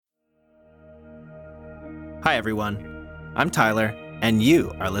Hi, everyone. I'm Tyler, and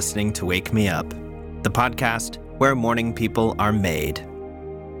you are listening to Wake Me Up, the podcast where morning people are made.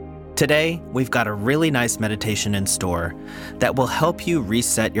 Today, we've got a really nice meditation in store that will help you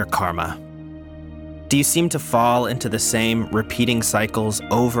reset your karma. Do you seem to fall into the same repeating cycles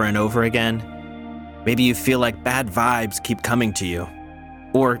over and over again? Maybe you feel like bad vibes keep coming to you,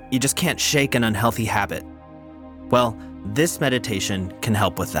 or you just can't shake an unhealthy habit. Well, this meditation can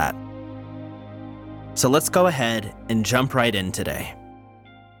help with that. So let's go ahead and jump right in today.